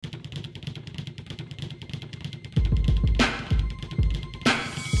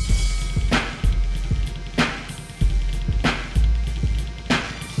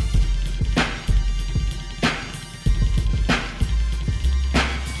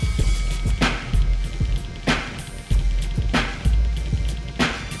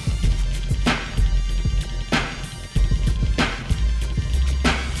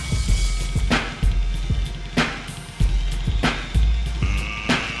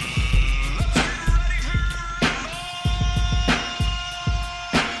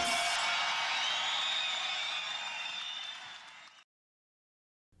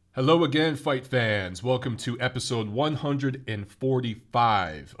Hello again, fight fans. Welcome to episode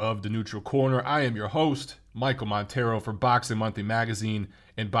 145 of The Neutral Corner. I am your host, Michael Montero for Boxing Monthly Magazine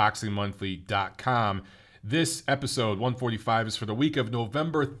and BoxingMonthly.com. This episode, 145, is for the week of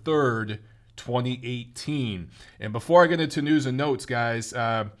November 3rd, 2018. And before I get into news and notes, guys,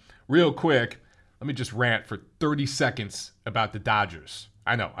 real quick, let me just rant for 30 seconds about the Dodgers.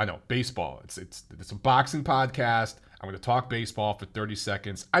 I know, baseball. It's a boxing podcast. I'm going to talk baseball for 30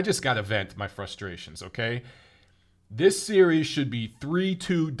 seconds. I just got to vent my frustrations, okay? This series should be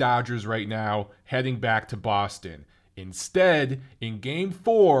 3-2 Dodgers right now, heading back to Boston. Instead, in Game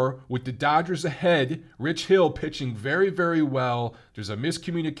 4, with the Dodgers ahead, Rich Hill pitching very, very well. There's a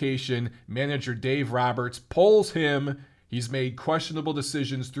miscommunication. Manager Dave Roberts pulls him. He's made questionable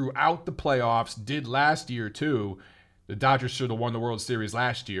decisions throughout the playoffs, did last year too. The Dodgers should have won the World Series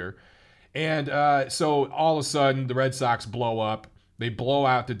last year. And so all of a sudden, the Red Sox blow up. They blow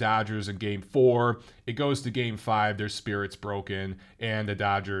out the Dodgers in Game 4. It goes to Game 5. Their spirit's broken. And the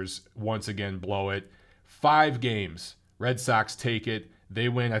Dodgers once again blow it. 5 games. Red Sox take it. They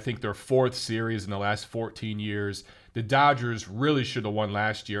win, I think, their 4th series in the last 14 years. The Dodgers really should have won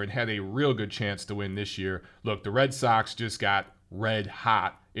last year and had a real good chance to win this year. Look, the Red Sox just got red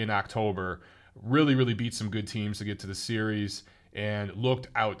hot in October. Really, really beat some good teams to get to the series and looked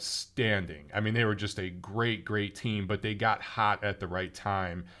outstanding. I mean, they were just a great, great team, but they got hot at the right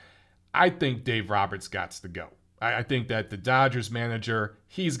time. I think Dave Roberts got to go. I think that the Dodgers manager,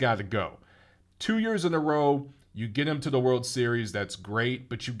 he's got to go. 2 years in a row, you get him to the World Series, that's great,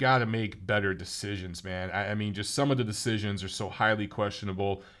 but you got to make better decisions, man. I mean, just some of the decisions are so highly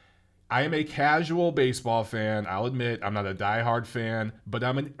questionable. I am a casual baseball fan. I'll admit I'm not a diehard fan, but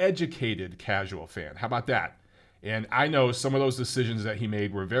I'm an educated casual fan. How about that? And I know some of those decisions that he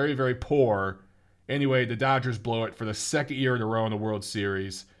made were very, very poor. Anyway, the Dodgers blow it for the 2nd year in a row in the World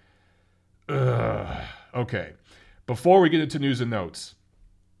Series. Okay. Before we get into news and notes,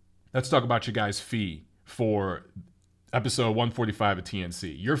 let's talk about your guys' fee for episode 145 of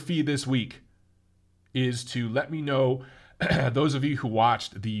TNC. Your fee this week is to let me know, those of you who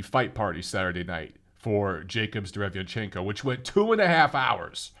watched the fight party Saturday night for Jacobs Derevyanchenko, which went 2.5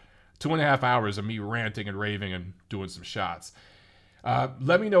 hours. 2.5 hours of me ranting and raving and doing some shots.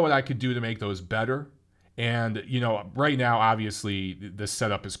 Let me know what I could do to make those better. And, right now, obviously, the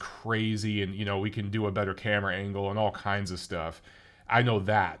setup is crazy and, we can do a better camera angle and all kinds of stuff. I know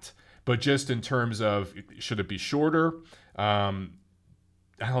that. But just in terms of, should it be shorter? I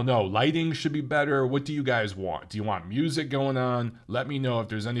don't know. Lighting should be better. What do you guys want? Do you want music going on? Let me know if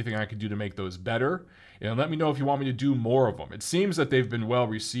there's anything I could do to make those better. And let me know if you want me to do more of them. It seems that they've been well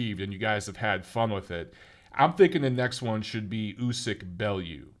received and you guys have had fun with it. I'm thinking the next one should be Usyk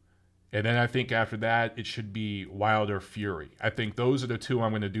Bellew. And then I think after that, it should be Wilder Fury. I think those are the 2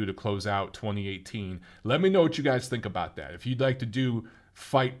 I'm going to do to close out 2018. Let me know what you guys think about that. If you'd like to do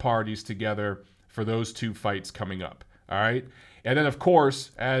fight parties together for those 2 fights coming up. All right. And then, of course,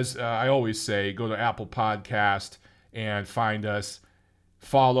 as I always say, go to Apple Podcast and find us.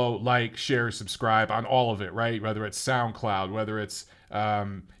 Follow, like, share, subscribe on all of it, right? Whether it's SoundCloud, whether it's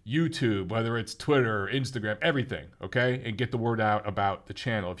YouTube, whether it's Twitter, Instagram, everything, okay? And get the word out about the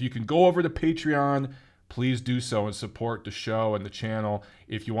channel. If you can go over to Patreon, please do so and support the show and the channel.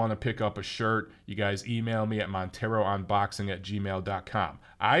 If you want to pick up a shirt, you guys email me at monteroonboxing@gmail.com.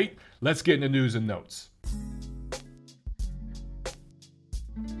 All right, let's get into news and notes.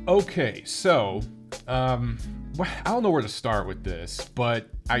 Okay, so I don't know where to start with this, but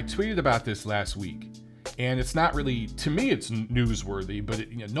I tweeted about this last week, and it's not really, to me, it's newsworthy,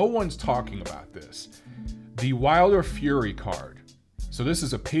 but no one's talking about this. The Wilder Fury card. So this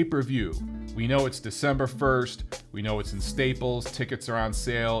is a pay-per-view. We know it's December 1st. We know it's in Staples. Tickets are on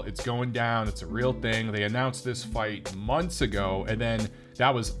sale. It's going down. It's a real thing. They announced this fight months ago, and then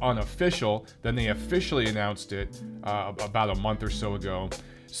that was unofficial. Then they officially announced it about a month or so ago.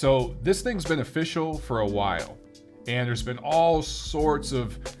 So this thing's been official for a while, and there's been all sorts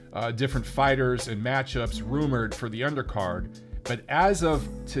of different fighters and matchups rumored for the undercard. But as of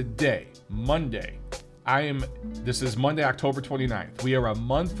today, Monday, this is Monday, October 29th. We are a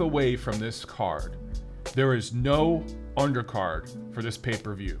month away from this card. There is no undercard for this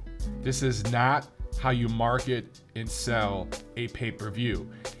pay-per-view. This is not how you market and sell a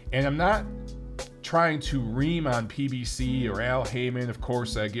pay-per-view. And I'm not trying to ream on PBC or Al Heyman. Of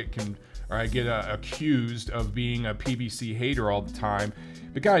course, I get accused of being a PBC hater all the time.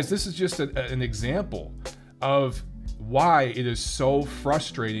 But guys, this is just an example of why it is so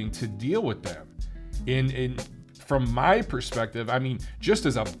frustrating to deal with them. From my perspective, I mean, just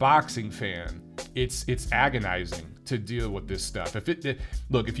as a boxing fan, it's agonizing to deal with this stuff.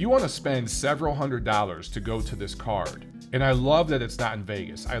 Look, if you want to spend several $100s to go to this card, and I love that it's not in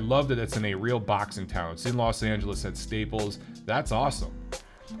Vegas. I love that it's in a real boxing town. It's in Los Angeles at Staples. That's awesome.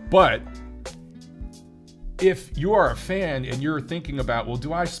 But if you are a fan and you're thinking about, well,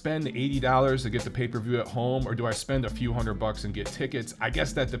 do I spend $80 to get the pay-per-view at home, or do I spend a few $100 and get tickets? I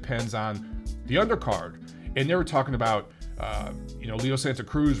guess that depends on the undercard. And they were talking about, Leo Santa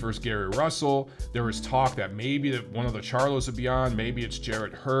Cruz versus Gary Russell. There was talk that maybe one of the Charlos would be on. Maybe it's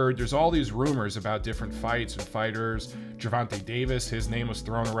Jarrett Hurd. There's all these rumors about different fights and fighters. Gervonta Davis, his name was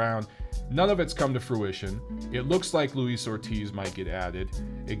thrown around. None of it's come to fruition. It looks like Luis Ortiz might get added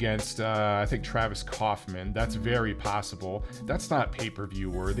against, I think, Travis Kaufman. That's very possible. That's not pay-per-view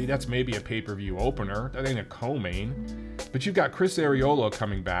worthy. That's maybe a pay-per-view opener. That ain't a co-main. But you've got Chris Arreola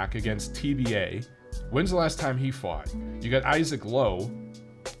coming back against TBA. When's the last time he fought? You got Isaac Lowe,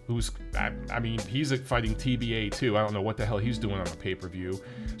 who's, he's fighting TBA too. I don't know what the hell he's doing on the pay-per-view.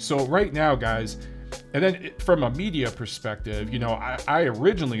 So right now, guys, and then from a media perspective, I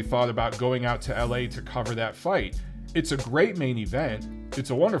originally thought about going out to LA to cover that fight. It's a great main event.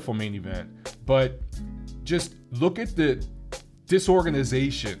 It's a wonderful main event. But just look at the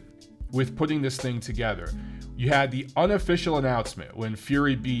disorganization with putting this thing together. You had the unofficial announcement when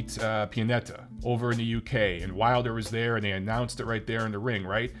Fury beat Pianeta over in the UK, and Wilder was there, and they announced it right there in the ring,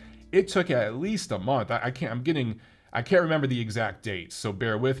 right? It took at least a month. I can't remember the exact dates, so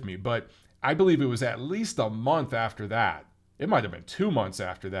bear with me, but I believe it was at least a month after that. It might have been 2 months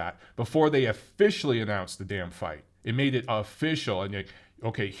after that before they officially announced the damn fight. It made it official, and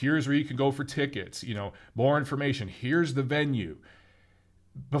okay, here's where you can go for tickets, more information. Here's the venue.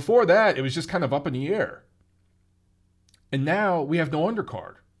 Before that, it was just kind of up in the air. And now we have no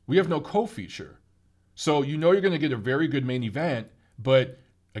undercard. We have no co-feature. So you're going to get a very good main event, but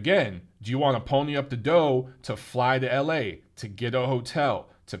again, do you want to pony up the dough to fly to LA, to get a hotel,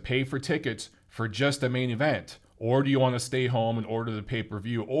 to pay for tickets for just a main event? Or do you want to stay home and order the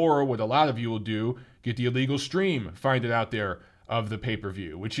pay-per-view? Or what a lot of you will do, get the illegal stream, find it out there of the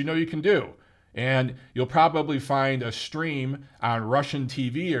pay-per-view, which you can do. And you'll probably find a stream on Russian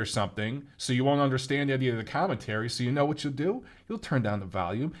TV or something, so you won't understand any of the commentary. So you know what you'll do? You'll turn down the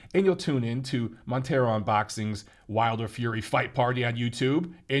volume, and you'll tune in to Montero Unboxing's Wilder Fury Fight Party on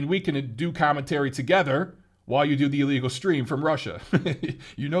YouTube, and we can do commentary together while you do the illegal stream from Russia.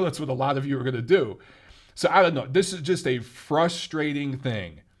 That's what a lot of you are going to do. So I don't know. This is just a frustrating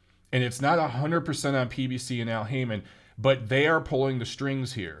thing, and it's not 100% on PBC and Al Heyman, but they are pulling the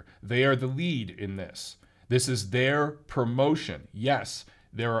strings here. They are the lead in this. This is their promotion. Yes,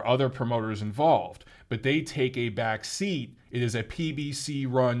 there are other promoters involved, but they take a back seat. It is a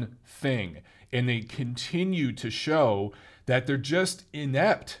PBC-run thing, and they continue to show that they're just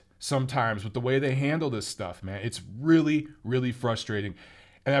inept sometimes with the way they handle this stuff, man. It's really, really frustrating.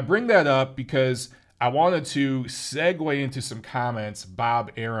 And I bring that up because I wanted to segue into some comments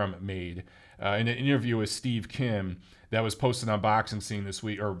Bob Arum made in an interview with Steve Kim that was posted on Boxing Scene this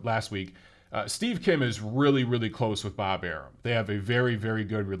week or last week. Steve Kim is really, really close with Bob Arum. They have a very, very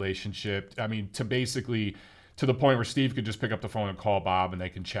good relationship. To the point where Steve could just pick up the phone and call Bob and they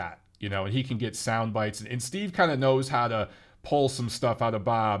can chat, and he can get sound bites. And Steve kind of knows how to pull some stuff out of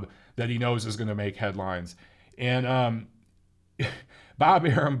Bob that he knows is going to make headlines. And Bob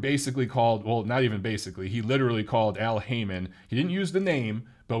Arum basically called, well, not even basically, he literally called Al Heyman. He didn't use the name,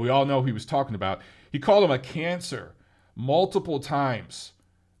 but we all know who he was talking about. He called him a cancer multiple times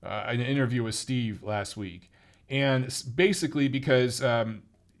in an interview with Steve last week. And basically because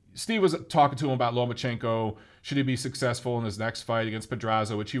Steve was talking to him about Lomachenko. Should he be successful in his next fight against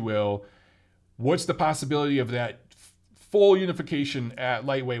Pedraza, which he will? What's the possibility of that full unification at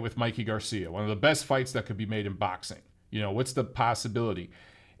lightweight with Mikey Garcia? One of the best fights that could be made in boxing. What's the possibility?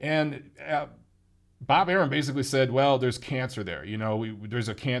 And Bob Arum basically said, well, there's cancer there. There's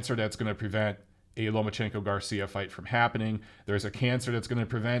a cancer that's going to prevent a Lomachenko-Garcia fight from happening. There's a cancer that's going to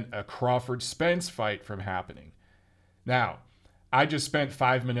prevent a Crawford-Spence fight from happening. Now, I just spent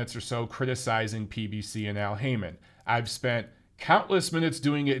 5 minutes or so criticizing PBC and Al Heyman. I've spent countless minutes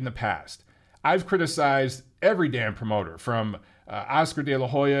doing it in the past. I've criticized every damn promoter, from Oscar De La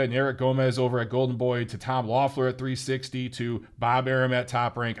Hoya and Eric Gomez over at Golden Boy to Tom Loeffler at 360 to Bob Arum at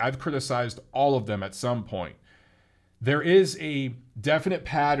Top Rank. I've criticized all of them at some point. There is a definite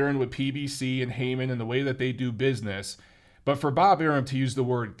pattern with PBC and Heyman and the way that they do business. But for Bob Arum to use the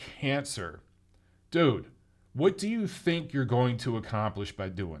word cancer, dude, what do you think you're going to accomplish by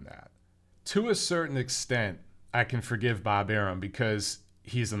doing that? To a certain extent, I can forgive Bob Arum because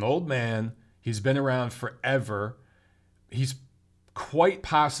he's an old man. He's been around forever. He's quite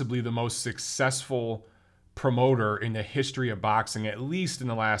possibly the most successful promoter in the history of boxing, at least in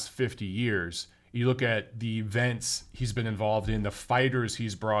the last 50 years. You look at the events he's been involved in, the fighters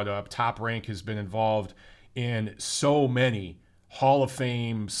he's brought up. Top Rank has been involved in so many Hall of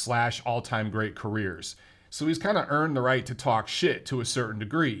Fame / all-time great careers. So he's kind of earned the right to talk shit to a certain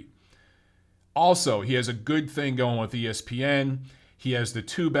degree. Also, he has a good thing going with ESPN. He has the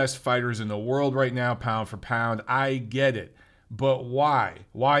 2 best fighters in the world right now, pound for pound. I get it. But why?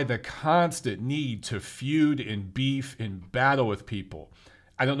 Why the constant need to feud and beef and battle with people?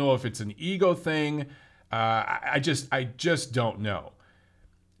 I don't know if it's an ego thing. I just don't know.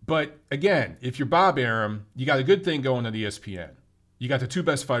 But again, if you're Bob Arum, you got a good thing going at ESPN. You got the 2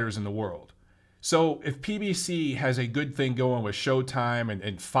 best fighters in the world. So if PBC has a good thing going with Showtime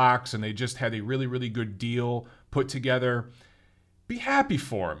and Fox, and they just had a really, really good deal put together, be happy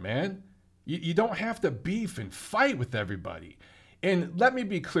for them, man. You don't have to beef and fight with everybody. And let me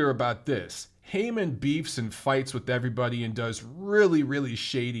be clear about this. Heyman beefs and fights with everybody and does really, really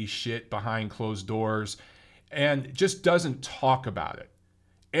shady shit behind closed doors and just doesn't talk about it.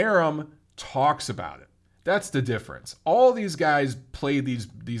 Arum talks about it. That's the difference. All these guys play these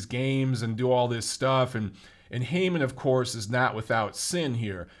games and do all this stuff, and Heyman, of course, is not without sin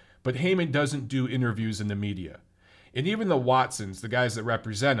here, but Heyman doesn't do interviews in the media. And even the Watsons, the guys that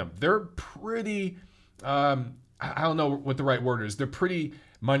represent him, they're pretty, I don't know what the right word is, they're pretty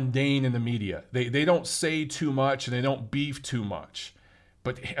mundane in the media. They don't say too much and they don't beef too much.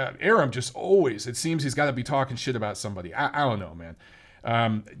 But Arum just always, it seems he's got to be talking shit about somebody. I don't know,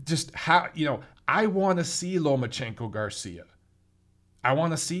 man. Just how, I want to see Lomachenko Garcia. I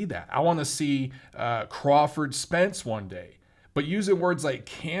want to see that. I want to see Crawford Spence one day. But using words like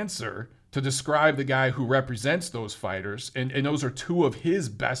cancer to describe the guy who represents those fighters, and those are 2 of his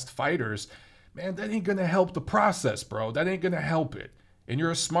best fighters, man, that ain't going to help the process, bro. That ain't going to help it. And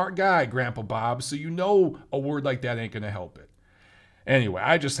you're a smart guy, Grandpa Bob, so you know a word like that ain't going to help it. Anyway,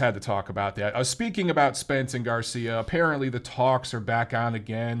 I just had to talk about that. Speaking about Spence and Garcia, apparently the talks are back on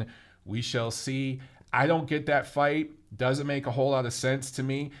again. We shall see. I don't get that fight. Doesn't make a whole lot of sense to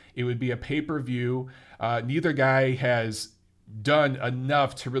me. It would be a pay-per-view. Neither guy has done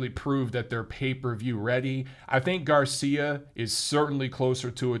enough to really prove that they're pay-per-view ready. I think Garcia is certainly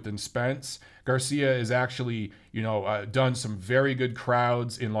closer to it than Spence. Garcia has actually, done some very good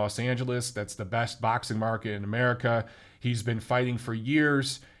crowds in Los Angeles. That's the best boxing market in America. He's been fighting for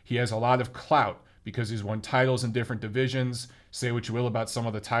years. He has a lot of clout because he's won titles in different divisions. Say what you will about some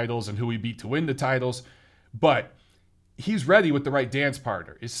of the titles and who he beat to win the titles, but he's ready with the right dance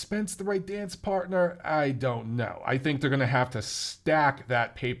partner. Is Spence the right dance partner? I don't know. I think they're going to have to stack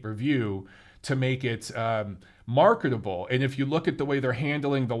that pay-per-view to make it marketable. And if you look at the way they're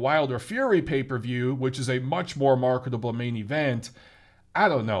handling the Wilder Fury pay-per-view, which is a much more marketable main event, I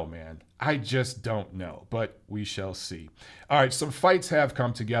don't know, man. I just don't know, but we shall see. All right, some fights have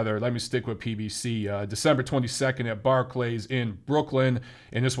come together. Let me stick with PBC. December 22nd at Barclays in Brooklyn,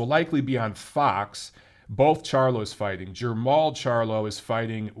 and this will likely be on Fox. Both Charlos fighting. Jermall Charlo is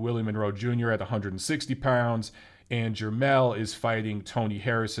fighting Willie Monroe Jr. at 160 pounds, and Jermell is fighting Tony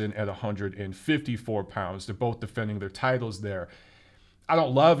Harrison at 154 pounds. They're both defending their titles there. I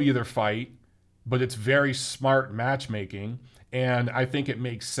don't love either fight, but it's very smart matchmaking. And I think it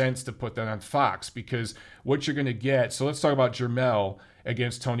makes sense to put that on Fox because what you're going to get. So let's talk about Jermell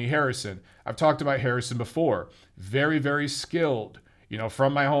against Tony Harrison. I've talked about Harrison before. Very, very skilled,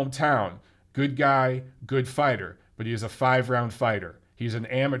 from my hometown. Good guy, good fighter, but he is a 5-round fighter. He's an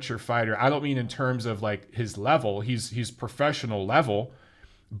amateur fighter. I don't mean in terms of like his level. He's professional level,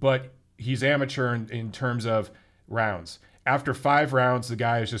 but he's amateur in terms of rounds. After 5 rounds, the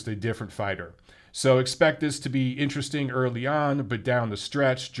guy is just a different fighter. So expect this to be interesting early on, but down the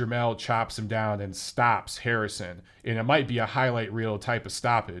stretch, Jermell chops him down and stops Harrison. And it might be a highlight reel type of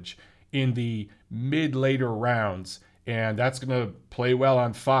stoppage in the mid-later rounds. And that's going to play well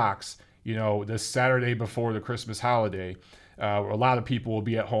on Fox, this Saturday before the Christmas holiday. A lot of people will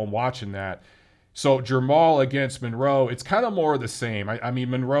be at home watching that. So Jermall against Monroe, it's kind of more of the same. I mean,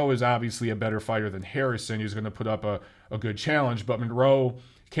 Monroe is obviously a better fighter than Harrison. He's going to put up a good challenge, but Monroe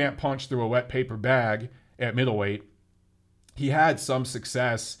can't punch through a wet paper bag at middleweight. He had some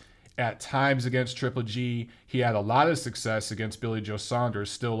success at times against Triple G. He had a lot of success against Billy Joe Saunders,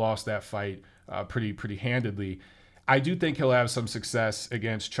 still lost that fight pretty handedly. I do think he'll have some success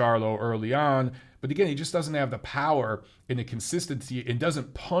against Charlo early on, but again, he just doesn't have the power and the consistency and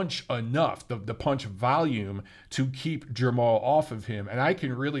doesn't punch enough, the punch volume to keep Jermall off of him. And I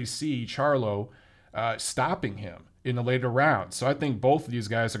can really see Charlo stopping him in the later rounds. So I think both of these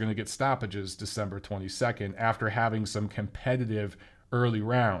guys are going to get stoppages December 22nd after having some competitive early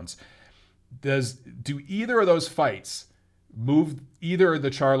rounds. Do either of those fights move either of the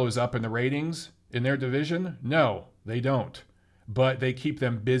Charlos up in the ratings in their division? No, they don't. But they keep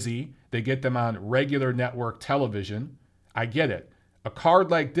them busy. They get them on regular network television. I get it. A card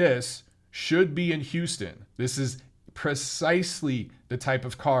like this should be in Houston. This is precisely the type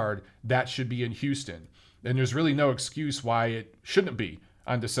of card that should be in Houston. And there's really no excuse why it shouldn't be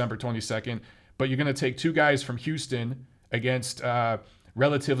on December 22nd. But you're going to take two guys from Houston against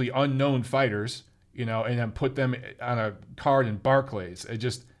relatively unknown fighters, and then put them on a card in Barclays.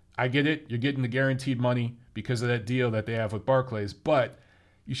 I get it. You're getting the guaranteed money because of that deal that they have with Barclays, but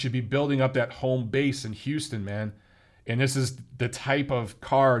you should be building up that home base in Houston, man. And this is the type of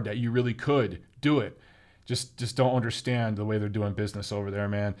card that you really could do it. Just don't understand the way they're doing business over there,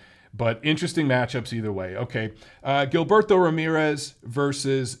 man. But interesting matchups either way. Okay, Gilberto Ramirez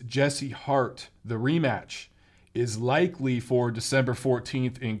versus Jesse Hart. The rematch is likely for December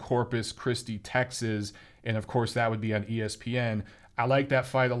 14th in Corpus Christi, Texas. And of course, that would be on ESPN. I like that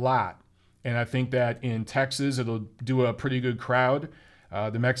fight a lot. And I think that in Texas, it'll do a pretty good crowd.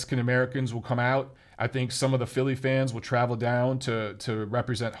 The Mexican Americans will come out. I think some of the Philly fans will travel down to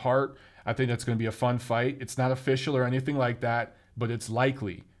represent Hart. I think that's going to be a fun fight. It's not official or anything like that, but it's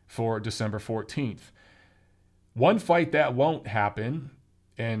likely for December 14th. One fight that won't happen,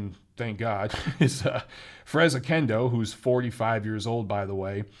 and thank God, is Frez Oquendo, who's 45 years old, by the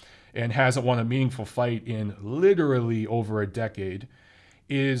way, and hasn't won a meaningful fight in literally over a decade,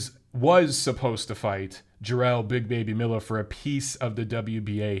 was supposed to fight Jarrell Big Baby Miller for a piece of the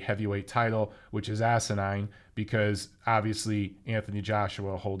WBA heavyweight title, which is asinine because obviously Anthony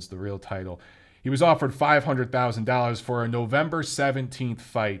Joshua holds the real title. He was offered $500,000 for a November 17th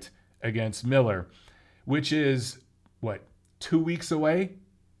fight against Miller, which is, 2 weeks away?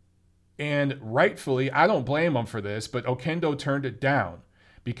 And rightfully, I don't blame him for this, but Oquendo turned it down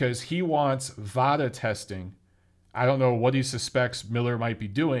because he wants VADA testing. I don't know what he suspects Miller might be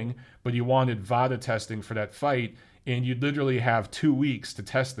doing, but he wanted VADA testing for that fight, and you'd literally have 2 weeks to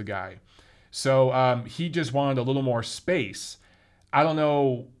test the guy. So he just wanted a little more space. I don't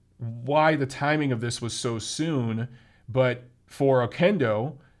know why the timing of this was so soon, but for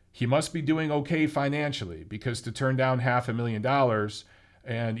Oquendo, he must be doing okay financially because to turn down $500,000,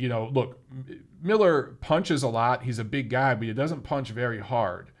 and, look, Miller punches a lot. He's a big guy, but he doesn't punch very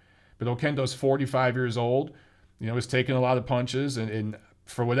hard. But Oquendo's 45 years old. He's taking a lot of punches, and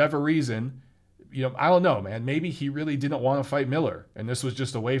for whatever reason, I don't know, man. Maybe he really didn't want to fight Miller, and this was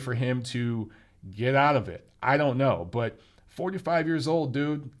just a way for him to get out of it. I don't know, but 45 years old,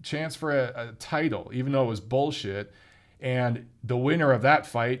 dude, chance for a title, even though it was bullshit. And the winner of that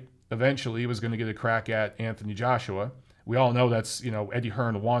fight eventually was going to get a crack at Anthony Joshua. We all know that's, Eddie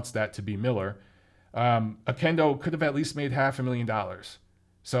Hearn wants that to be Miller. Oquendo could have at least made $500,000.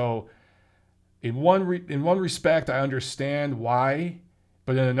 So in one respect, I understand why,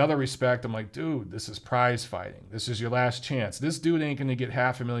 but in another respect, I'm like, dude, this is prize fighting. This is your last chance. This dude ain't going to get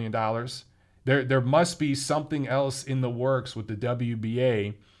 $500,000. There must be something else in the works with the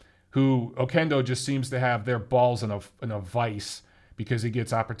WBA, who Oquendo just seems to have their balls in a vice because he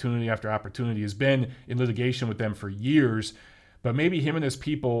gets opportunity after opportunity. He's been in litigation with them for years, but maybe him and his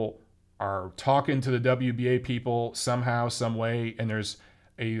people are talking to the WBA people somehow, some way, and there's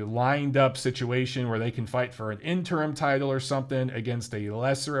a lined up situation where they can fight for an interim title or something against a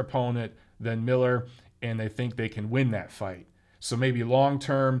lesser opponent than Miller, and they think they can win that fight. So maybe long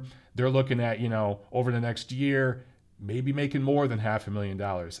term, they're looking at, over the next year, maybe making more than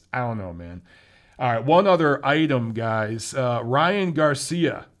 $500,000. I don't know, man. All right, one other item, guys. Ryan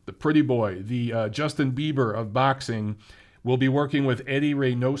Garcia, the pretty boy, the Justin Bieber of boxing, will be working with Eddie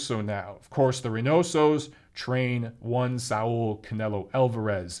Reynoso now. Of course, the Reynosos train one Saul Canelo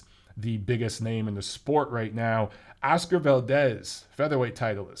Alvarez, the biggest name in the sport right now. Oscar Valdez, featherweight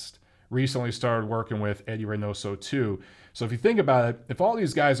titleist, recently started working with Eddie Reynoso too. So if you think about it, if all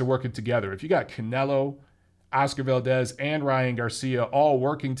these guys are working together, if you got Canelo, Oscar Valdez, and Ryan Garcia all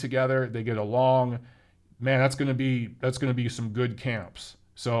working together, they get along, man, that's going to be some good camps.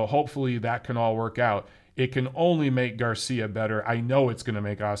 So hopefully that can all work out. It can only make Garcia better. I know it's going to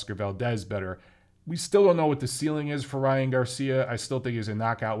make Oscar Valdez better. We still don't know what the ceiling is for Ryan Garcia. I still think he's a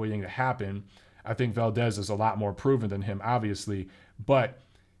knockout waiting to happen. I think Valdez is a lot more proven than him, obviously. But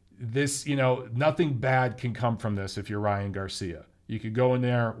this, nothing bad can come from this if you're Ryan Garcia. You could go in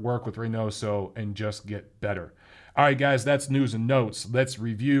there, work with Reynoso, and just get better. All right, guys, that's news and notes. Let's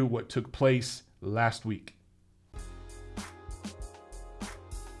review what took place last week.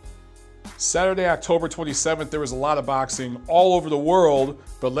 Saturday, October 27th, there was a lot of boxing all over the world,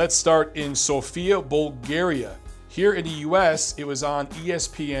 but let's start in Sofia, Bulgaria. Here in the U.S., it was on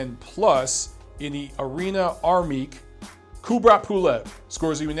ESPN Plus in the Arena Armeek. Kubrat Pulev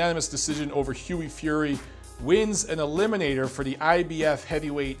scores a unanimous decision over Hughie Fury, wins an eliminator for the IBF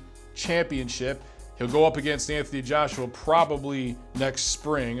Heavyweight Championship. He'll go up against Anthony Joshua probably next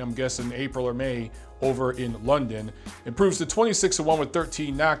spring, I'm guessing April or May, over in London. Improves to 26-1 with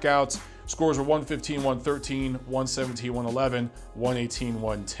 13 knockouts. Scores were 115, 113, 117, 111, 118,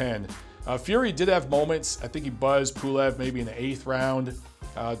 110. Fury did have moments. I think he buzzed Pulev maybe in the 8th round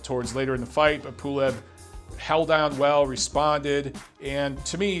towards later in the fight, but Pulev held down well, responded, and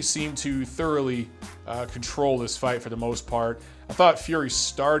to me seemed to thoroughly control this fight for the most part. I thought Fury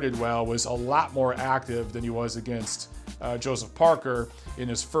started well, was a lot more active than he was against Joseph Parker in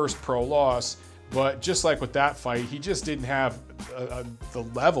his first pro loss, but just like with that fight, he just didn't have the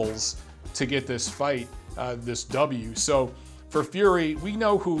levels to get this fight, this W. So for Fury, we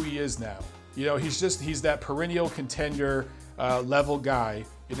know who he is now. You know, he's that perennial contender level guy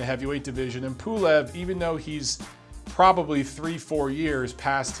in the heavyweight division. And Pulev, even though he's probably 3-4 years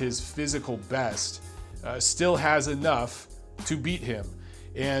past his physical best, still has enough to beat him.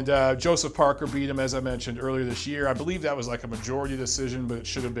 And Joseph Parker beat him, as I mentioned earlier this year. I believe that was like a majority decision, but it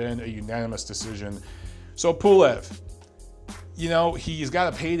should have been a unanimous decision. So Pulev, you know, he's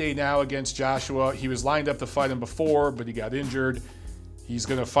got a payday now against Joshua. He was lined up to fight him before, but he got injured. He's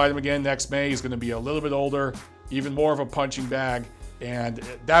going to fight him again next May. He's going to be a little bit older, even more of a punching bag. And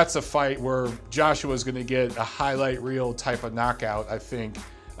that's a fight where Joshua is going to get a highlight reel type of knockout, I think,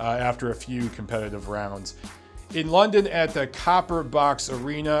 after a few competitive rounds. In London at the Copper Box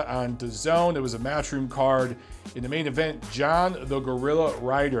Arena on DAZN, it was a matchroom card. In the main event, John the Gorilla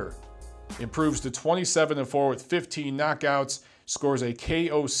Ryder improves to 27-4 with 15 knockouts, scores a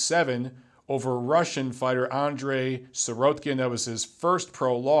KO7 over Russian fighter Andrei Sirotkin. That was his first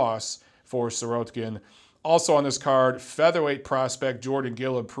pro loss for Sirotkin. Also on this card, featherweight prospect Jordan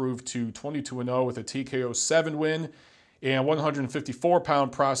Gill improved to 22-0 with a TKO7 win. And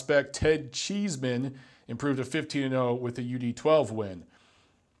 154-pound prospect Ted Cheeseman improved to 15-0 with a UD12 win.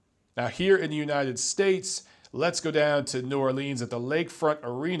 Now here in the United States, let's go down to New Orleans at the Lakefront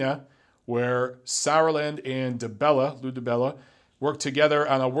Arena, where Sauerland and Lou DiBella worked together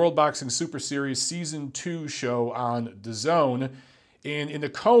on a World Boxing Super Series Season 2 show on DAZN. And in the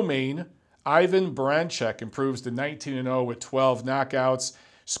co-main, Ivan Baranchyk improves to 19-0 with 12 knockouts,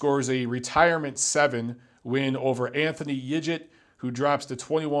 scores a retirement 7 win over Anthony Yigit, who drops to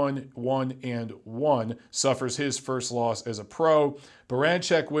 21-1, suffers his first loss as a pro.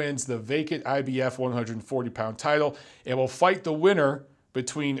 Baranchyk wins the vacant IBF 140-pound title and will fight the winner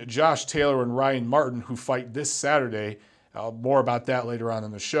between Josh Taylor and Ryan Martin, who fight this Saturday. More about that later on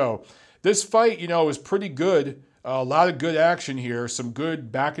in the show. This fight, you know, is pretty good. A lot of good action here, some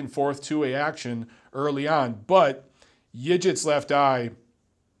good back and forth two-way action early on, but Yigit's left eye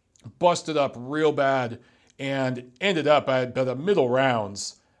busted up real bad and ended up at the middle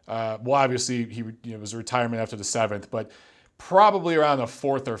rounds. Well, obviously, it was a retirement after the 7th, but probably around the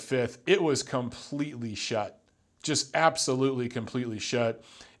 4th or 5th, it was completely shut. Just absolutely completely shut.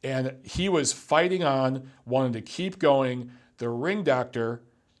 And he was fighting on, wanted to keep going. The ring doctor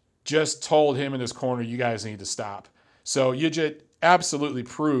just told him in his corner, you guys need to stop. So Yigit absolutely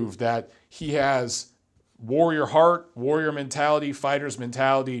proved that he has warrior heart, warrior mentality, fighter's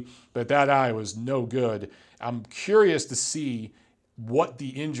mentality, but that eye was no good. I'm curious to see what the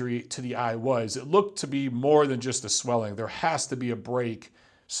injury to the eye was. It looked to be more than just a swelling. There has to be a break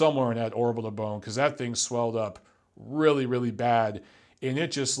somewhere in that orbital bone because that thing swelled up really, really bad. And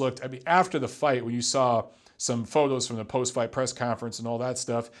it just looked, I mean, after the fight, when you saw some photos from the post-fight press conference and all that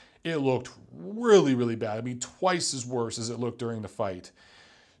stuff, it looked really, really bad. I mean, twice as worse as it looked during the fight.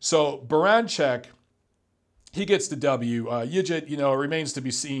 So Baranchyk, he gets the W. Yigit, you know, it remains to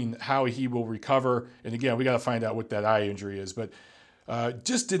be seen how he will recover. And again, we got to find out what that eye injury is. But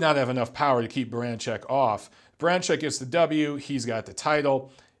just did not have enough power to keep Baranchyk off. Baranchyk gets the W. He's got the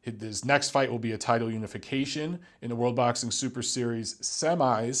title. His next fight will be a title unification in the World Boxing Super Series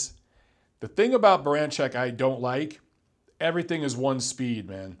semis. The thing about Baranchyk I don't like, everything is one speed,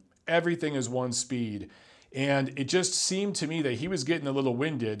 man. Everything is one speed. And it just seemed to me that he was getting a little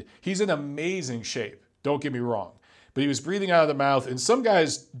winded. He's in amazing shape. Don't get me wrong. But he was breathing out of the mouth. And some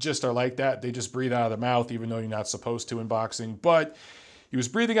guys just are like that. They just breathe out of the mouth, even though you're not supposed to in boxing. But he was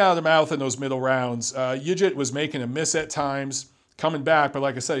breathing out of the mouth in those middle rounds. Yigit was making a miss at times, coming back. But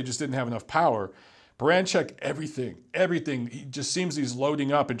like I said, he just didn't have enough power. Baranchyk, everything. He just seems he's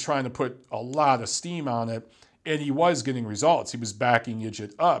loading up and trying to put a lot of steam on it. And he was getting results. He was backing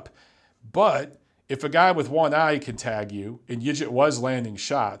Yigit up. But if a guy with one eye can tag you, and Yigit was landing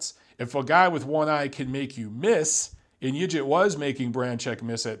shots, if a guy with one eye can make you miss, and Yigit was making Branchek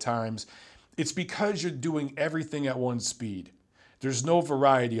miss at times, it's because you're doing everything at one speed. There's no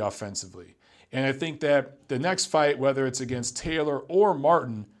variety offensively. And I think that the next fight, whether it's against Taylor or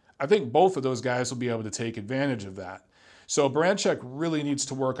Martin, I think both of those guys will be able to take advantage of that. So Branchek really needs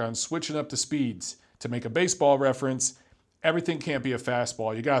to work on switching up the speeds. To make a baseball reference, everything can't be a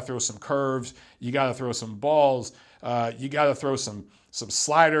fastball. You got to throw some curves. You got to throw some balls. You got to throw some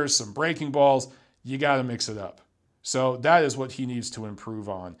sliders, some breaking balls. You got to mix it up. So that is what he needs to improve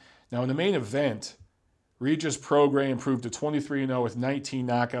on. Now in the main event, Regis Prograis improved to 23-0 with 19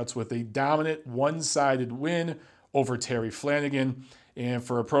 knockouts with a dominant one-sided win over Terry Flanagan. And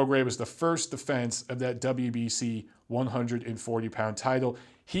for Prograis, it was the first defense of that WBC 140-pound title.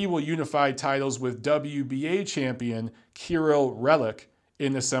 He will unify titles with WBA champion Kirill Relik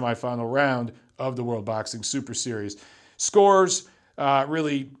in the semifinal round of the World Boxing Super Series. Scores,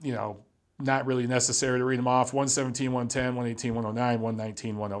 really, not really necessary to read them off. 117, 110, 118, 109,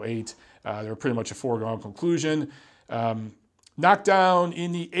 119, 108. They were pretty much a foregone conclusion. Knockdown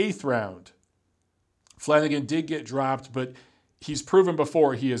in the 8th round. Flanagan did get dropped, but he's proven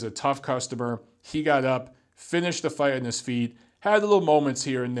before he is a tough customer. He got up, finished the fight on his feet, had little moments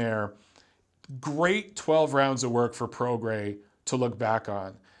here and there. Great 12 rounds of work for Prograis to look back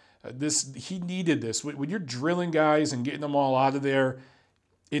on. He needed this. When you're drilling guys and getting them all out of there,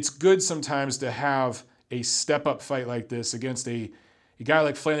 it's good sometimes to have a step-up fight like this against a guy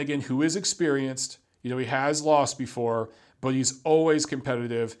like Flanagan who is experienced. He has lost before, but he's always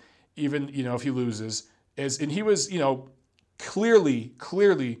competitive, even, if he loses. And he was,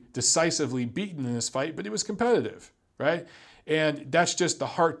 clearly, decisively beaten in this fight, but he was competitive, right? And that's just the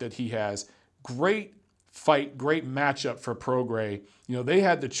heart that he has. Great fight, great matchup for Prograis. They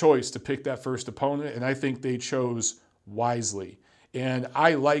had the choice to pick that first opponent, and I think they chose wisely. And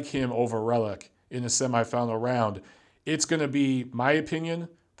I like him over Relik in the semifinal round. It's going to be, my opinion,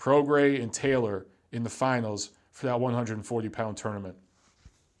 Prograis and Taylor in the finals for that 140-pound tournament.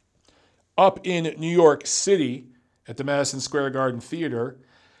 Up in New York City at the Madison Square Garden Theater,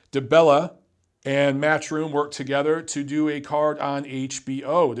 DiBella and Matchroom worked together to do a card on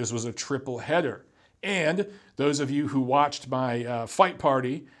HBO. This was a triple header. And those of you who watched my fight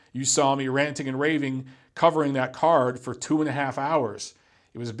party, you saw me ranting and raving covering that card for 2.5 hours.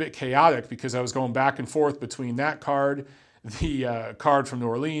 It was a bit chaotic because I was going back and forth between that card, the card from New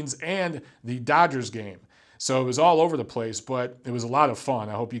Orleans, and the Dodgers game. So it was all over the place, but it was a lot of fun.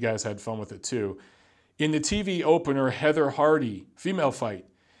 I hope you guys had fun with it too. In the TV opener, Heather Hardy, female fight,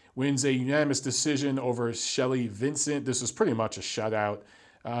 wins a unanimous decision over Shelly Vincent. This was pretty much a shutout.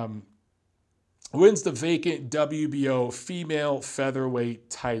 Wins the vacant WBO female featherweight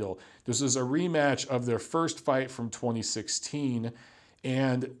title. This was a rematch of their first fight from 2016.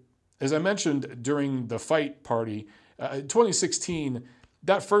 And as I mentioned during the fight party, 2016,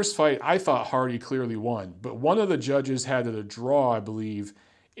 that first fight, I thought Hardy clearly won. But one of the judges had it a draw, I believe.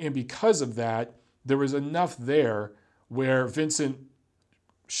 And because of that, there was enough there where Vincent,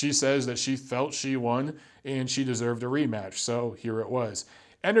 she says that she felt she won and she deserved a rematch. So here it was.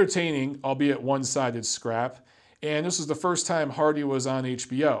 Entertaining, albeit one-sided scrap. And this was the first time Hardy was on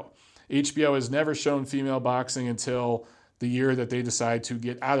HBO. HBO has never shown female boxing until the year that they decide to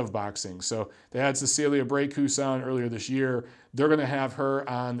get out of boxing. So they had Cecilia Brækhus on earlier this year. They're going to have her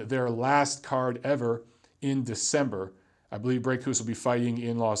on their last card ever in December. I believe Brækhus will be fighting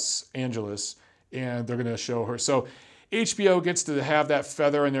in Los Angeles, and they're going to show her. So HBO gets to have that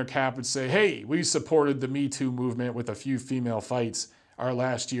feather in their cap and say, hey, we supported the Me Too movement with a few female fights our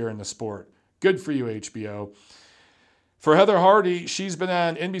last year in the sport. Good for you, HBO. For Heather Hardy, she's been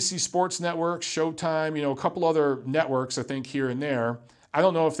on NBC Sports Network, Showtime, a couple other networks, I think, here and there. I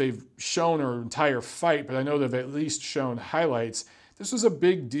don't know if they've shown her entire fight, but I know they've at least shown highlights. This was a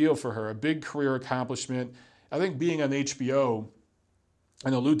big deal for her, a big career accomplishment. I think being on HBO, I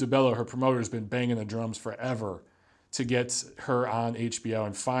know Lou DiBella, her promoter, has been banging the drums forever to get her on HBO.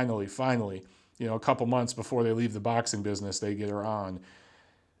 And finally, a couple months before they leave the boxing business, they get her on.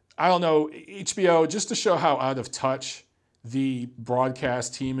 I don't know, HBO, just to show how out of touch the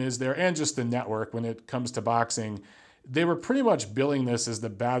broadcast team is there and just the network when it comes to boxing, they were pretty much billing this as the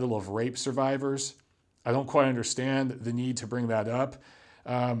battle of rape survivors. I don't quite understand the need to bring that up.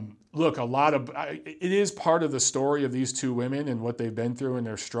 Look, it is part of the story of these two women and what they've been through in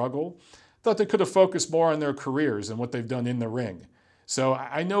their struggle. Thought they could have focused more on their careers and what they've done in the ring. So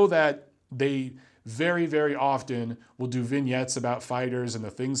I know that they very, very often will do vignettes about fighters and the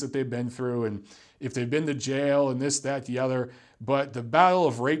things that they've been through and if they've been to jail and this, that, the other. But the battle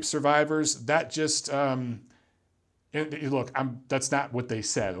of rape survivors, that just, And look, that's not what they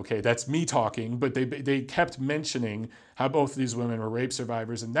said, okay? That's me talking, but they kept mentioning how both of these women were rape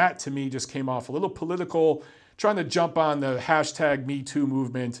survivors, and that to me just came off a little political, trying to jump on the hashtag Me Too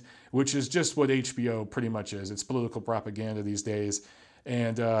movement, which is just what HBO pretty much is. It's political propaganda these days,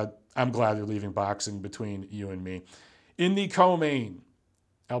 and I'm glad they're leaving boxing between you and me. In the co-main,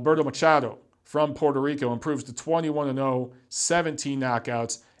 Alberto Machado from Puerto Rico improves to 21-0, 17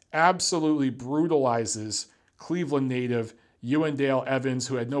 knockouts, absolutely brutalizes Cleveland native Ewan Dale Evans,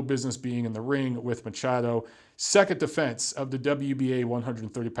 who had no business being in the ring with Machado. Second defense of the WBA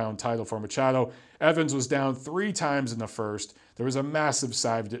 130-pound title for Machado. Evans was down 3 times in the first. There was a massive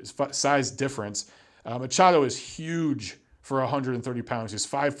size difference. Machado is huge for 130 pounds. He's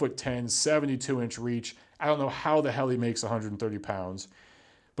 5'10", 72-inch reach. I don't know how the hell he makes 130 pounds.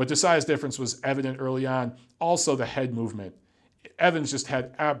 But the size difference was evident early on. Also the head movement. Evans just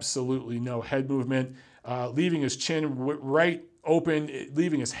had absolutely no head movement, leaving his chin right open,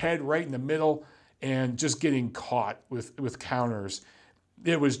 leaving his head right in the middle, and just getting caught with counters.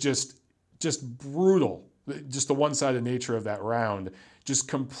 It was just brutal. Just the one-sided nature of that round. Just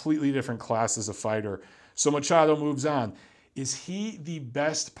completely different classes of fighter. So Machado moves on. Is he the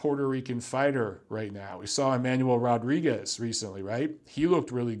best Puerto Rican fighter right now? We saw Emmanuel Rodriguez recently, right? He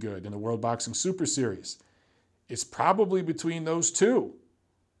looked really good in the World Boxing Super Series. It's probably between those two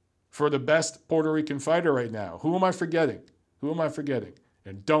for the best Puerto Rican fighter right now. Who am I forgetting?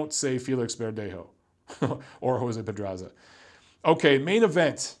 And don't say Felix Verdejo or Jose Pedraza. Okay, main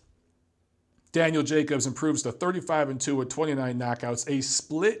event. Daniel Jacobs improves to 35-2 with 29 knockouts, a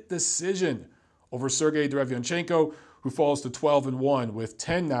split decision over Sergey Derevyanchenko, who falls to 12-1 with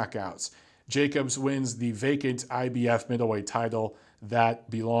 10 knockouts. Jacobs wins the vacant IBF middleweight title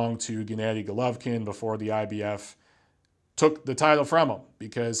that belonged to Gennady Golovkin before the IBF took the title from him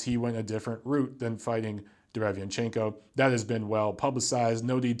because he went a different route than fighting Derevyanchenko. That has been well publicized.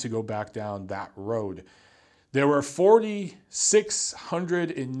 No need to go back down that road. There were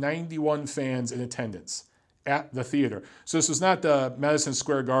 4,691 fans in attendance at the theater. So this was not the Madison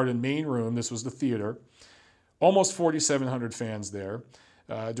Square Garden main room. This was the theater. Almost 4,700 fans there.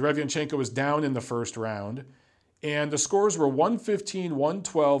 Derevyanchenko was down in the first round. And the scores were 115,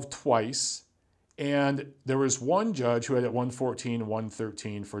 112 twice. And there was one judge who had it 114,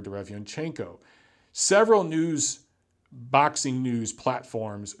 113 for Derevyanchenko. Several boxing news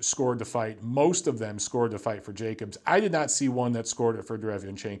platforms scored the fight. Most of them scored the fight for Jacobs. I did not see one that scored it for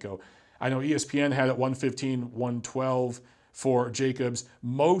Derevyanchenko. I know ESPN had it 115, 112 for Jacobs.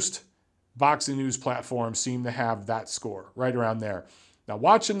 Most boxing news platforms seem to have that score right around there. Now,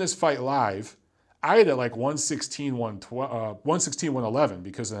 watching this fight live, I had it like 116, 111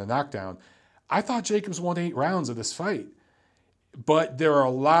 because of the knockdown. I thought Jacobs won 8 rounds of this fight. But there are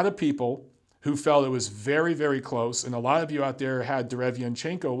a lot of people who felt it was very, very close, and a lot of you out there had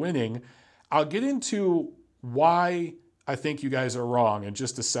Derevyanchenko winning. I'll get into why I think you guys are wrong in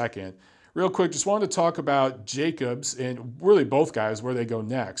just a second. Real quick, just wanted to talk about Jacobs and really both guys, where they go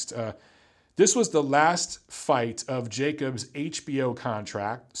next. This was the last fight of Jacobs' HBO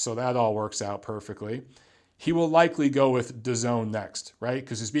contract, so that all works out perfectly. He will likely go with DAZN next, right?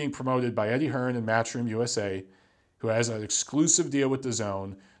 Because he's being promoted by Eddie Hearn and Matchroom USA, who has an exclusive deal with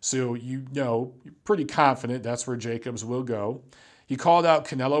DAZN. So you're pretty confident that's where Jacobs will go. He called out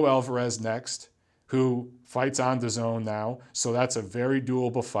Canelo Alvarez next, who fights on DAZN now. So that's a very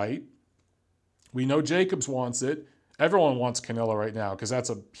doable fight. We know Jacobs wants it. Everyone wants Canelo right now because that's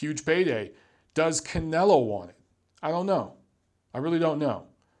a huge payday. Does Canelo want it? I don't know. I really don't know.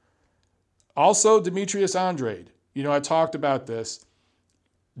 Also, Demetrius Andrade. I talked about this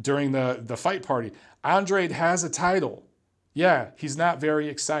during the fight party. Andrade has a title. Yeah, he's not very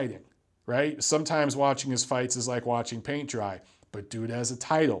exciting, right? Sometimes watching his fights is like watching paint dry, but dude has a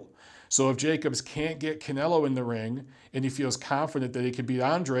title. So if Jacobs can't get Canelo in the ring and he feels confident that he can beat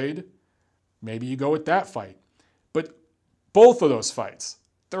Andrade, maybe you go with that fight. But both of those fights,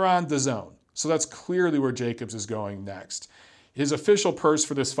 they're on DAZN. So that's clearly where Jacobs is going next. His official purse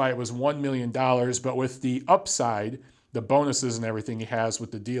for this fight was $1 million, but with the upside, the bonuses and everything he has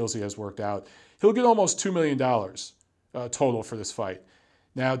with the deals he has worked out, he'll get almost $2 million total for this fight.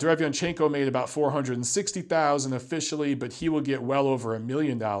 Now, Derevyanchenko made about $460,000 officially, but he will get well over $1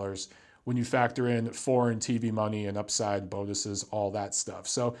 million when you factor in foreign TV money and upside bonuses, all that stuff.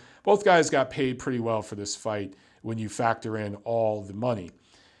 So both guys got paid pretty well for this fight when you factor in all the money.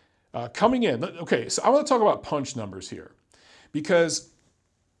 Coming in, okay, so I want to talk about punch numbers here because,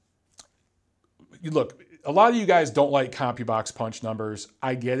 look, a lot of you guys don't like CompuBox punch numbers.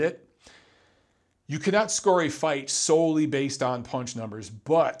 I get it. You cannot score a fight solely based on punch numbers,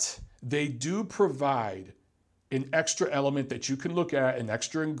 but they do provide an extra element that you can look at, an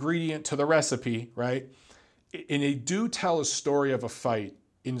extra ingredient to the recipe, right? And they do tell a story of a fight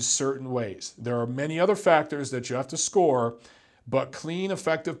in certain ways. There are many other factors that you have to score, but clean,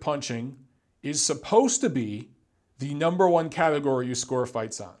 effective punching is supposed to be the number one category you score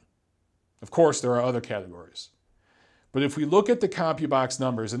fights on. Of course, there are other categories. But if we look at the CompuBox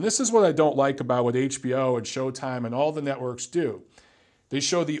numbers, and this is what I don't like about what HBO and Showtime and all the networks do, they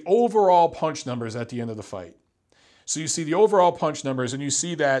show the overall punch numbers at the end of the fight. So you see the overall punch numbers, and you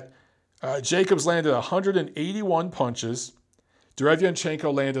see that Jacobs landed 181 punches,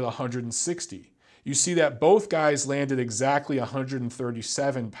 Derevyanchenko landed 160. You see that both guys landed exactly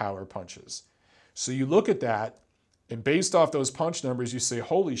 137 power punches. So you look at that, and based off those punch numbers, you say,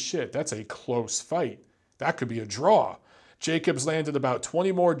 holy shit, that's a close fight. That could be a draw. Jacobs landed about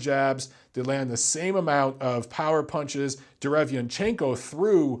 20 more jabs. They land the same amount of power punches. Derevyanchenko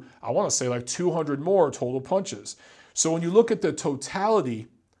threw, I want to say like 200 more total punches. So when you look at the totality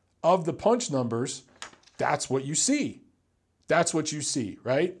of the punch numbers, that's what you see. That's what you see,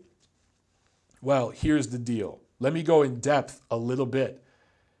 right? Well, here's the deal. Let me go in depth a little bit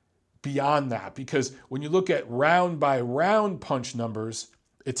beyond that, because when you look at round by round punch numbers,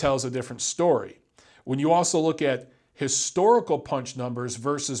 it tells a different story. When you also look at historical punch numbers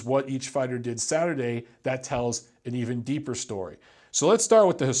versus what each fighter did Saturday, that tells an even deeper story. So let's start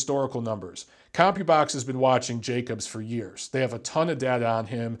with the historical numbers. CompuBox has been watching Jacobs for years. They have a ton of data on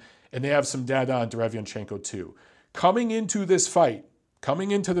him, and they have some data on Derevyanchenko too. Coming into this fight,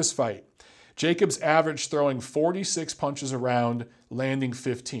 Jacobs averaged throwing 46 punches a round, landing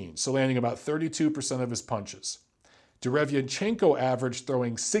 15, so landing about 32% of his punches. Derevyanchenko averaged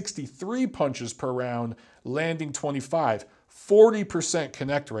throwing 63 punches per round, landing 25, 40%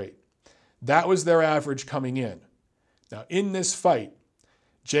 connect rate. That was their average coming in. Now, in this fight,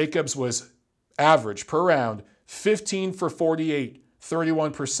 Jacobs was average per round 15 for 48,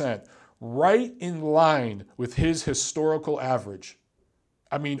 31%, right in line with his historical average.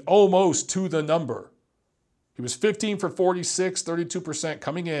 I mean, almost to the number. He was 15 for 46, 32%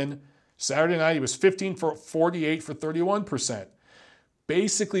 coming in. Saturday night, he was 15 for 48 for 31%.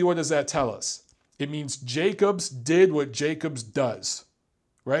 Basically, what does that tell us? It means Jacobs did what Jacobs does,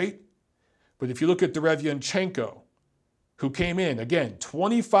 right? But if you look at Derevyanchenko, who came in, again,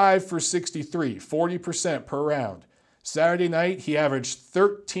 25 for 63, 40% per round. Saturday night, he averaged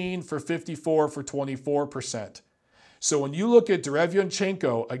 13 for 54 for 24%. So when you look at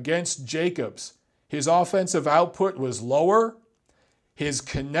Derevyanchenko against Jacobs, his offensive output was lower, his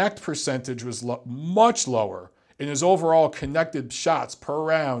connect percentage was much lower, and his overall connected shots per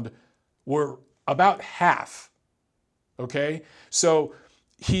round were about half, okay? So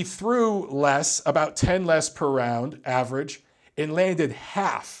he threw less, about 10 less per round average, and landed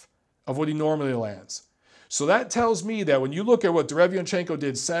half of what he normally lands. So that tells me that when you look at what Derevyanchenko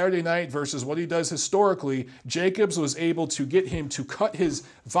did Saturday night versus what he does historically, Jacobs was able to get him to cut his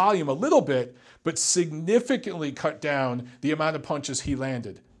volume a little bit, but significantly cut down the amount of punches he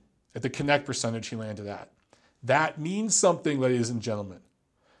landed at the connect percentage he landed at. That means something, ladies and gentlemen.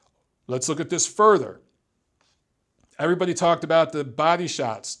 Let's look at this further. Everybody talked about the body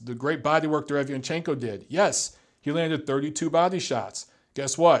shots, the great body work Derevyanchenko did. Yes, he landed 32 body shots.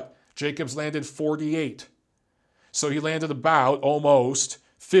 Guess what? Jacobs landed 48. So he landed about almost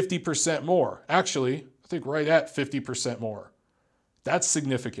 50% more. Actually, I think right at 50% more. That's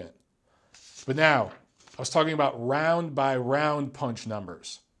significant. But now, I was talking about round by round punch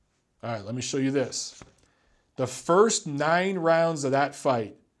numbers. All right, let me show you this. The first 9 rounds of that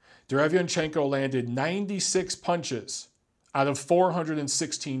fight, Derevyanchenko landed 96 punches out of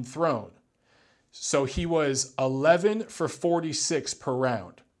 416 thrown. So he was 11 for 46 per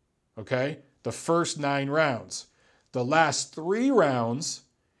round. Okay? The first 9 rounds. The last 3 rounds,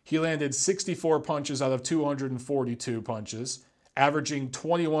 he landed 64 punches out of 242 punches, averaging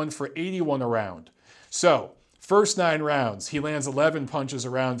 21 for 81 a round. So, first 9 rounds, he lands 11 punches a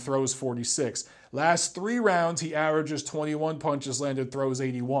round, throws 46. Last 3 rounds, he averages 21 punches landed, throws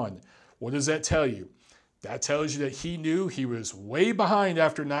 81. What does that tell you? That tells you that he knew he was way behind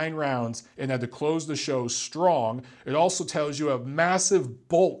after 9 rounds and had to close the show strong. It also tells you a massive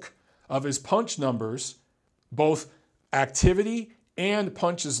bulk of his punch numbers, both activity and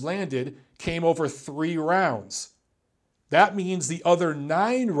punches landed, came over 3 rounds. That means the other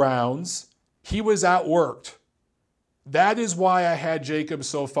 9 rounds, he was outworked. That is why I had Jacobs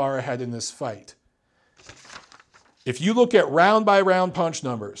so far ahead in this fight. If you look at round by round punch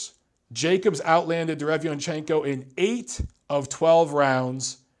numbers, Jacobs outlanded Derevyanchenko in 8 of 12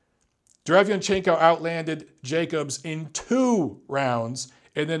 rounds. Derevyanchenko outlanded Jacobs in 2 rounds,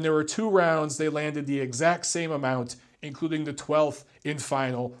 And then there were 2 rounds. They landed the exact same amount, including the 12th and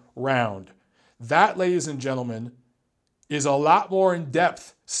final round. That, ladies and gentlemen, is a lot more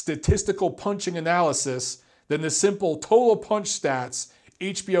in-depth statistical punching analysis than the simple total punch stats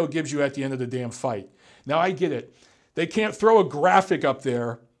HBO gives you at the end of the damn fight. Now, I get it. They can't throw a graphic up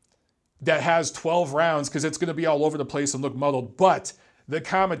there that has 12 rounds because it's going to be all over the place and look muddled. But the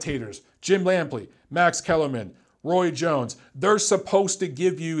commentators, Jim Lampley, Max Kellerman, Roy Jones, they're supposed to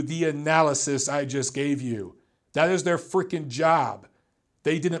give you the analysis I just gave you. That is their freaking job.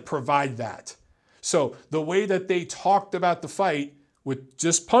 They didn't provide that. So the way that they talked about the fight with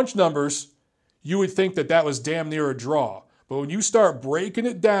just punch numbers, you would think that that was damn near a draw. But when you start breaking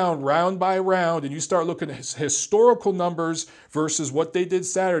it down round by round and you start looking at historical numbers versus what they did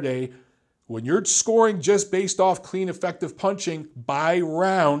Saturday, when you're scoring just based off clean, effective punching by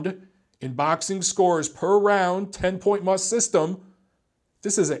round in boxing scores per round, 10-point must system,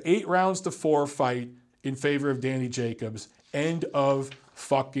 this is an 8 rounds to 4 fight in favor of Danny Jacobs. End of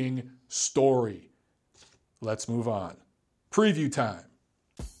fucking story. Let's move on. Preview time.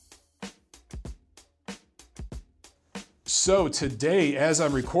 So today, as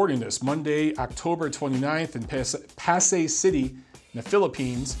I'm recording this, Monday, October 29th in Pasay City in the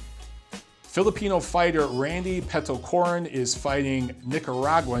Philippines, Filipino fighter Randy Petocorin is fighting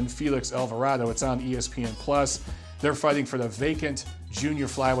Nicaraguan Felix Alvarado. It's on ESPN+. They're fighting for the vacant junior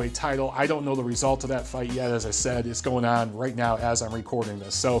flyweight title. I don't know the result of that fight yet. As I said, it's going on right now as I'm recording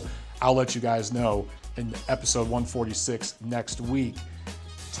this. So I'll let you guys know in episode 146 next week.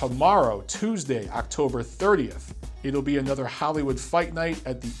 Tomorrow, Tuesday, October 30th, it'll be another Hollywood fight night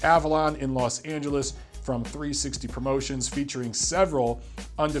at the Avalon in Los Angeles from 360 Promotions, featuring several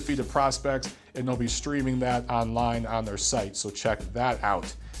undefeated prospects, and they'll be streaming that online on their site, so check that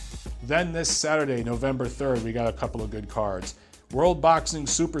out. Then this Saturday, November 3rd, we got a couple of good cards. World Boxing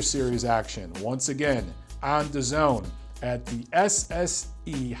Super Series action, once again, on DAZN at the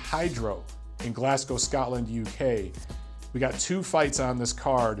SSE Hydro in Glasgow, Scotland, UK. We got 2 fights on this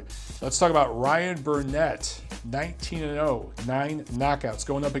card. Let's talk about Ryan Burnett, 19-0, 9 knockouts,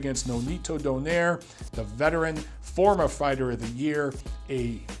 going up against Nonito Donaire, the veteran, former fighter of the year,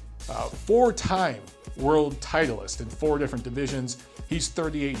 a 4-time world titleist in 4 different divisions. He's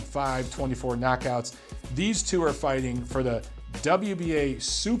 38-5, 24 knockouts. These 2 are fighting for the WBA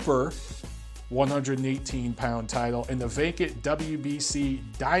Super 118-pound title and the vacant WBC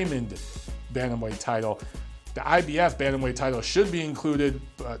Diamond Bantamweight title. The IBF Bantamweight title should be included,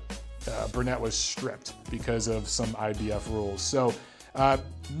 but Burnett was stripped because of some IBF rules. So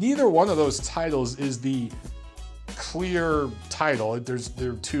neither one of those titles is the clear title. There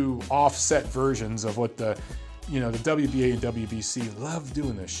are 2 offset versions of what the WBA and WBC love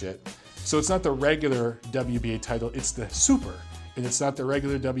doing this shit. So it's not the regular WBA title, it's the Super. And it's not the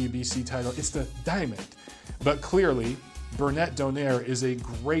regular WBC title, it's the Diamond. But clearly, Burnett Donaire is a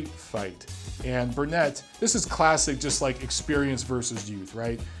great fight. And Burnett, this is classic, just like experience versus youth,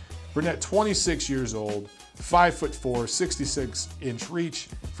 right? Burnett, 26 years old, 5'4", 66-inch reach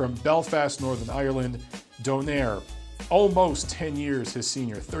from Belfast, Northern Ireland. Donaire, almost 10 years his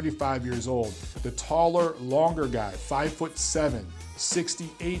senior, 35 years old. The taller, longer guy, 5'7",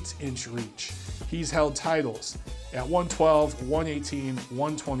 68-inch reach. He's held titles at 112, 118,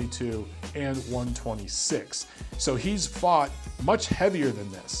 122, and 126. So he's fought much heavier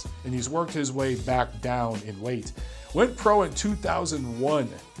than this, and he's worked his way back down in weight. Went pro in 2001.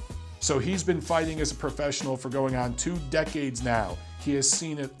 So he's been fighting as a professional for going on 2 decades now. He has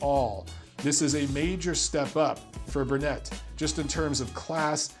seen it all. This is a major step up for Burnett, just in terms of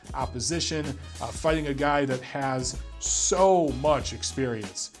class, opposition, fighting a guy that has so much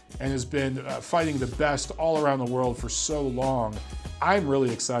experience and has been fighting the best all around the world for so long. I'm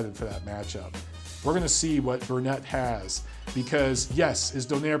really excited for that matchup. We're going to see what Burnett has because, yes, is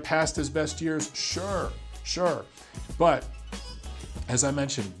Donaire past his best years? Sure. But as I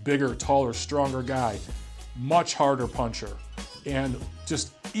mentioned, bigger, taller, stronger guy, much harder puncher, and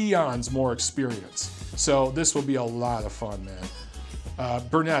just eons more experience. So this will be a lot of fun, man.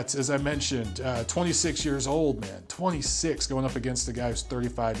 Burnett, as I mentioned, 26 years old, man. 26 going up against a guy who's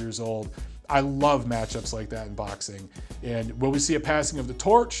 35 years old. I love matchups like that in boxing. And will we see a passing of the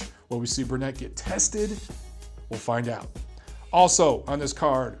torch? Will we see Burnett get tested? We'll find out. Also on this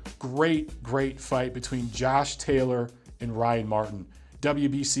card, great fight between Josh Taylor and Ryan Martin.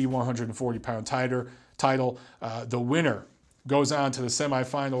 WBC 140-pound title. The winner goes on to the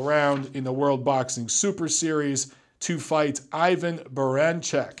semifinal round in the World Boxing Super Series to fight Ivan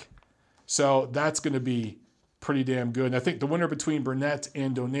Baranchyk. So that's going to be pretty damn good. And I think the winner between Burnett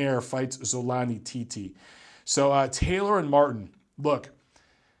and Donaire fights Zolani Titi. So Taylor and Martin, look,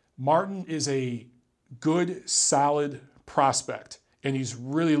 Martin is a good, solid prospect, and he's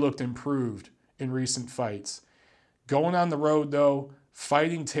really looked improved in recent fights. Going on the road, though,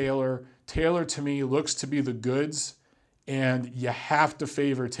 fighting Taylor. Taylor, to me, looks to be the goods, and you have to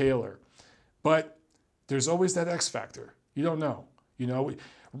favor Taylor. But there's always that X factor. You don't know.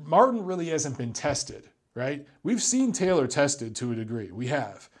 Martin really hasn't been tested, right? We've seen Taylor tested to a degree. We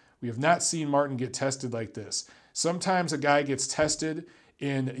have. We have not seen Martin get tested like this. Sometimes a guy gets tested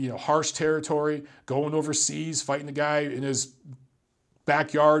in harsh territory, going overseas, fighting a guy in his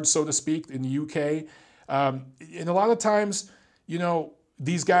backyard, so to speak, in the UK. And a lot of times,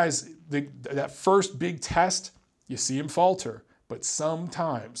 these guys, that first big test, you see them falter. But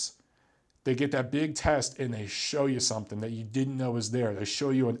sometimes they get that big test and they show you something that you didn't know was there. They show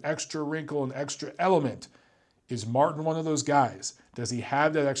you an extra wrinkle, an extra element. Is Martin one of those guys? Does he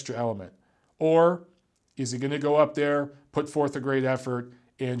have that extra element? Or is he going to go up there, put forth a great effort,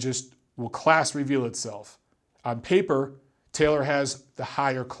 and just will class reveal itself? On paper, Taylor has the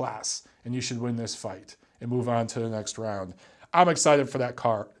higher class, and you should win this fight and move on to the next round. I'm excited for that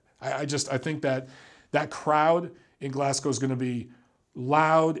card. I think that crowd in Glasgow is going to be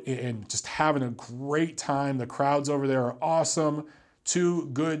loud and just having a great time. The crowds over there are awesome. Two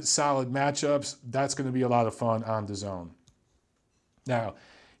good, solid matchups. That's going to be a lot of fun on DAZN. Now,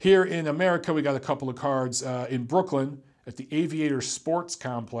 here in America, we got a couple of cards in Brooklyn at the Aviator Sports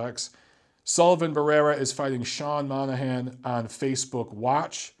Complex. Sullivan Barrera is fighting Sean Monahan on Facebook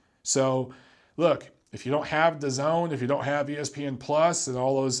Watch. So, look, if you don't have DAZN, if you don't have ESPN Plus and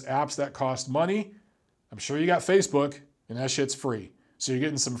all those apps that cost money, I'm sure you got Facebook, and that shit's free. So you're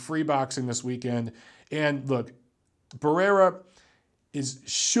getting some free boxing this weekend. And look, Barrera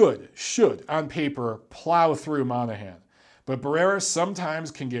should on paper plow through Monahan. But Barrera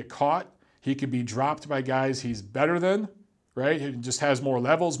sometimes can get caught. He could be dropped by guys he's better than, right? He just has more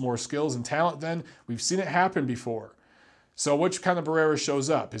levels, more skills and talent than. We've seen it happen before. So which kind of Barrera shows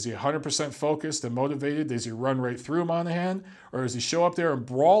up? Is he 100% focused and motivated? Does he run right through Monahan? Or does he show up there and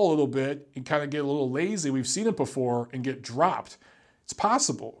brawl a little bit and kind of get a little lazy? We've seen it before and get dropped. It's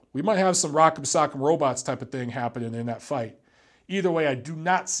possible. We might have some Rock'em Sock'em Robots type of thing happening in that fight. Either way, I do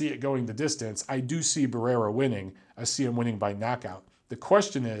not see it going the distance. I do see Barrera winning. I see him winning by knockout. The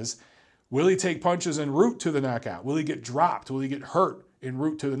question is, will he take punches en route to the knockout? Will he get dropped? Will he get hurt en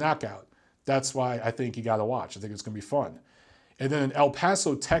route to the knockout? That's why I think you got to watch. I think it's going to be fun. And then in El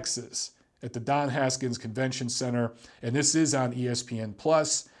Paso, Texas, at the Don Haskins Convention Center, and this is on ESPN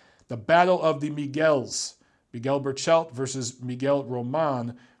Plus, the Battle of the Miguels. Miguel Berchelt versus Miguel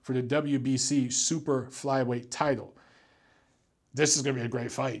Roman for the WBC Super Flyweight title. This is going to be a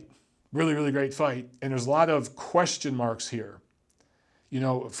great fight. Really, really great fight. And there's a lot of question marks here.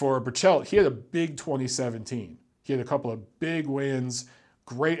 For Berchelt, he had a big 2017. He had a couple of big wins,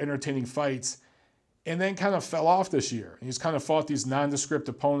 great entertaining fights, and then kind of fell off this year. He's kind of fought these nondescript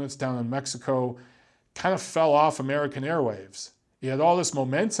opponents down in Mexico, kind of fell off American airwaves. He had all this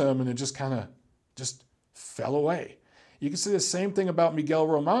momentum, and it just kind of fell away. You can say the same thing about Miguel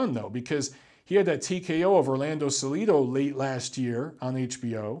Roman, though, because he had that TKO of Orlando Salido late last year on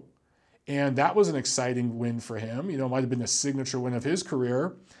HBO, and that was an exciting win for him. It might have been a signature win of his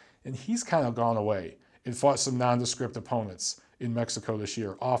career, and he's kind of gone away and fought some nondescript opponents in Mexico this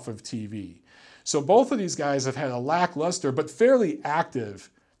year off of TV. So both of these guys have had a lackluster but fairly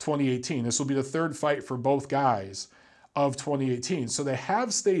active 2018. This will be the third fight for both guys of 2018. So they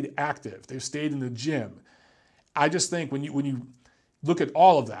have stayed active. They've stayed in the gym. I just think when you look at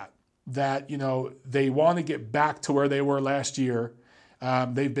all of that they want to get back to where they were last year.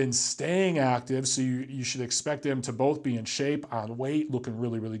 They've been staying active, so you should expect them to both be in shape, on weight, looking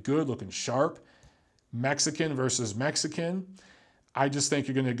really, really good, looking sharp. Mexican versus Mexican. I just think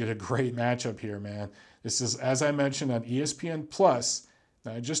you're going to get a great matchup here, man. This is, as I mentioned, on ESPN Plus.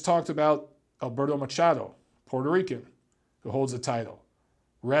 Now, I just talked about Alberto Machado, Puerto Rican, who holds the title.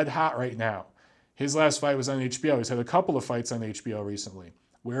 Red hot right now. His last fight was on HBO. He's had a couple of fights on HBO recently.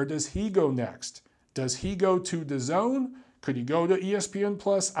 Where does he go next? Does he go to DAZN? Could he go to ESPN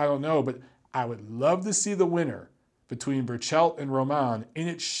Plus? I don't know, but I would love to see the winner between Berchelt and Roman, and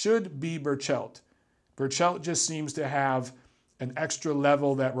it should be Berchelt. Berchelt just seems to have an extra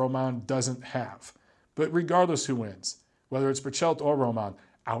level that Roman doesn't have. But regardless who wins, whether it's Berchelt or Roman,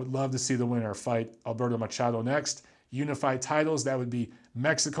 I would love to see the winner fight Alberto Machado next. Unified titles, that would be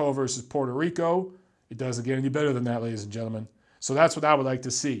Mexico versus Puerto Rico. It doesn't get any better than that, ladies and gentlemen. So that's what I would like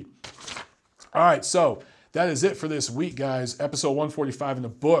to see. All right, so that is it for this week, guys. Episode 145 in the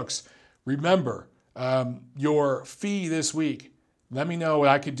books. Remember, your fee this week. Let me know what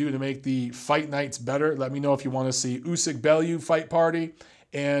I could do to make the fight nights better. Let me know if you want to see Usyk Bellew fight party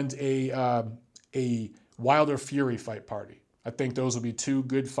and a Wilder Fury fight party. I think those will be two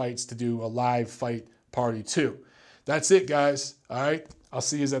good fights to do a live fight party too. That's it, guys. All right. I'll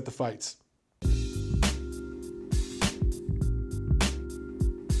see you at the fights.